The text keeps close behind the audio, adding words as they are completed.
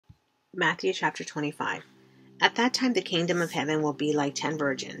Matthew chapter 25. At that time the kingdom of heaven will be like 10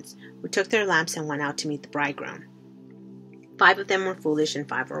 virgins, who took their lamps and went out to meet the bridegroom. 5 of them were foolish and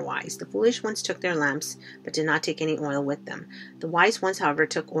 5 were wise. The foolish ones took their lamps, but did not take any oil with them. The wise ones, however,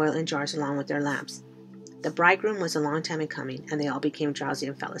 took oil in jars along with their lamps. The bridegroom was a long time in coming, and they all became drowsy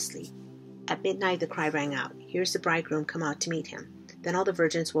and fell asleep. At midnight the cry rang out, "Here's the bridegroom, come out to meet him." Then all the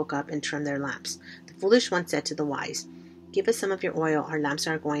virgins woke up and trimmed their lamps. The foolish one said to the wise, "Give us some of your oil, our lamps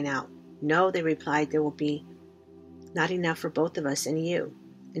are going out." "No," they replied, "there will be not enough for both of us and you.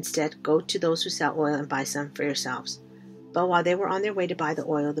 Instead, go to those who sell oil and buy some for yourselves." But while they were on their way to buy the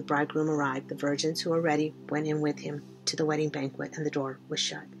oil, the bridegroom arrived. The virgins who were ready went in with him to the wedding banquet, and the door was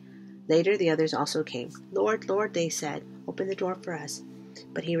shut. Later the others also came. "Lord, Lord," they said, "open the door for us."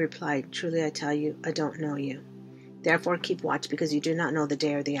 But he replied, "Truly I tell you, I don't know you. Therefore keep watch, because you do not know the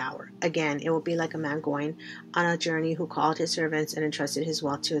day or the hour." Again, it will be like a man going on a journey who called his servants and entrusted his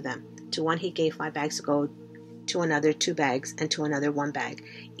wealth to them. To one he gave 5 bags of gold, to another 2 bags, and to another 1 bag,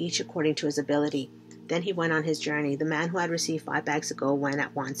 each according to his ability. Then he went on his journey. The man who had received 5 bags of gold went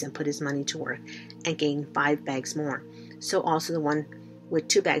at once and put his money to work and gained 5 bags more. So also the one with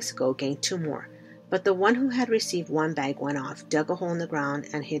 2 bags of gold gained 2 more. But the one who had received 1 bag went off, dug a hole in the ground,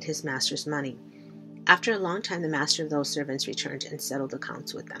 and hid his master's money. After a long time the master of those servants returned and settled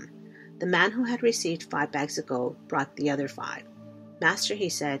accounts with them. The man who had received 5 bags of gold brought the other 5. "Master," he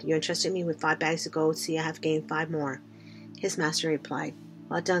said, "you entrusted me with 5 bags of gold. See, I have gained 5 more." His master replied,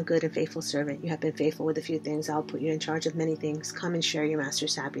 "Well done, good and faithful servant. You have been faithful with a few things. I will put you in charge of many things. Come and share your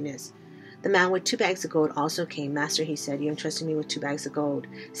master's happiness." The man with 2 bags of gold also came. "Master," he said, "you entrusted me with 2 bags of gold.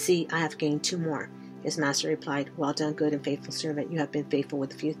 See, I have gained 2 more." His master replied, "Well done, good and faithful servant. You have been faithful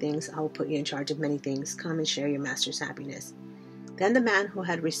with a few things. I will put you in charge of many things. Come and share your master's happiness." Then the man who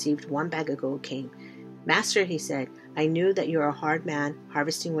had received 1 bag of gold came. "Master," he said, "I knew that you are a hard man,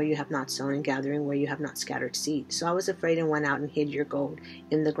 harvesting where you have not sown and gathering where you have not scattered seed. So I was afraid and went out and hid your gold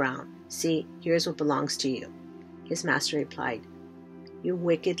in the ground. See, here is what belongs to you." His master replied, "You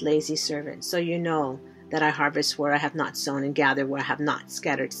wicked, lazy servant. So you know that I harvest where I have not sown and gather where I have not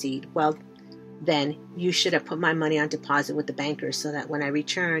scattered seed. Well, then you should have put my money on deposit with the bankers, so that when I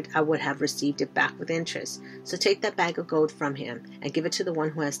returned, I would have received it back with interest. So take that bag of gold from him and give it to the one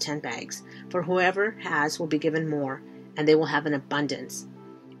who has 10 bags. For whoever has will be given more, and they will have an abundance.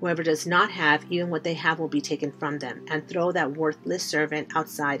 Whoever does not have, even what they have will be taken from them. And throw that worthless servant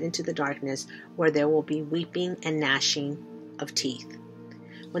outside into the darkness, where there will be weeping and gnashing of teeth.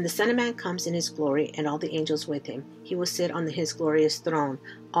 When the Son of Man comes in his glory and all the angels with him, he will sit on his glorious throne.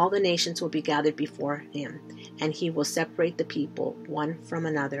 All the nations will be gathered before him, and he will separate the people one from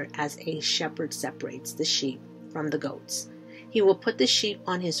another, as a shepherd separates the sheep from the goats. He will put the sheep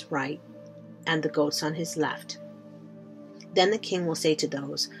on his right and the goats on his left. Then the king will say to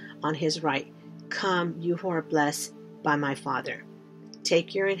those on his right, "Come, you who are blessed by my Father.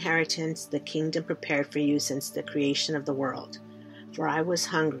 Take your inheritance, the kingdom prepared for you since the creation of the world. For I was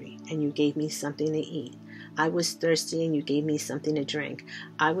hungry, and you gave me something to eat. I was thirsty, and you gave me something to drink.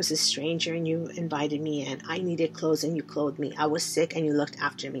 I was a stranger, and you invited me in. I needed clothes, and you clothed me. I was sick, and you looked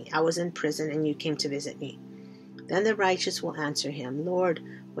after me. I was in prison, and you came to visit me." Then the righteous will answer him, "Lord,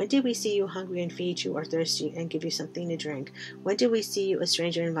 when did we see you hungry and feed you, or thirsty and give you something to drink? When did we see you a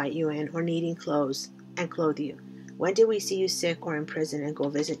stranger and invite you in, or needing clothes and clothe you? When did we see you sick or in prison and go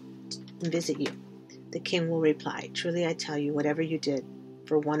visit you?" The king will reply, "Truly I tell you, whatever you did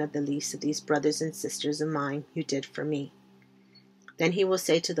for one of the least of these brothers and sisters of mine, you did for me." Then he will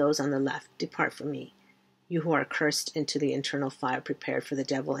say to those on the left, "Depart from me, you who are cursed, into the eternal fire prepared for the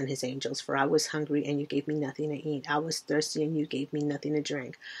devil and his angels. For I was hungry, and you gave me nothing to eat. I was thirsty, and you gave me nothing to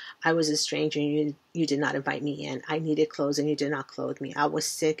drink. I was a stranger, and you did not invite me in. I needed clothes, and you did not clothe me. I was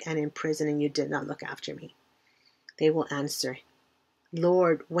sick and in prison, and you did not look after me." They will answer,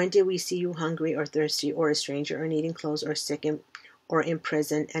 "Lord, when did we see you hungry or thirsty or a stranger or needing clothes or sick or in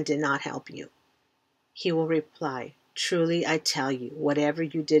prison and did not help you?" He will reply, "Truly I tell you, whatever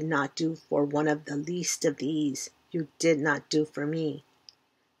you did not do for one of the least of these, you did not do for me."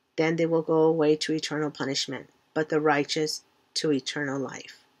 Then they will go away to eternal punishment, but the righteous to eternal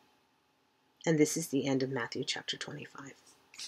life. And this is the end of Matthew chapter 25.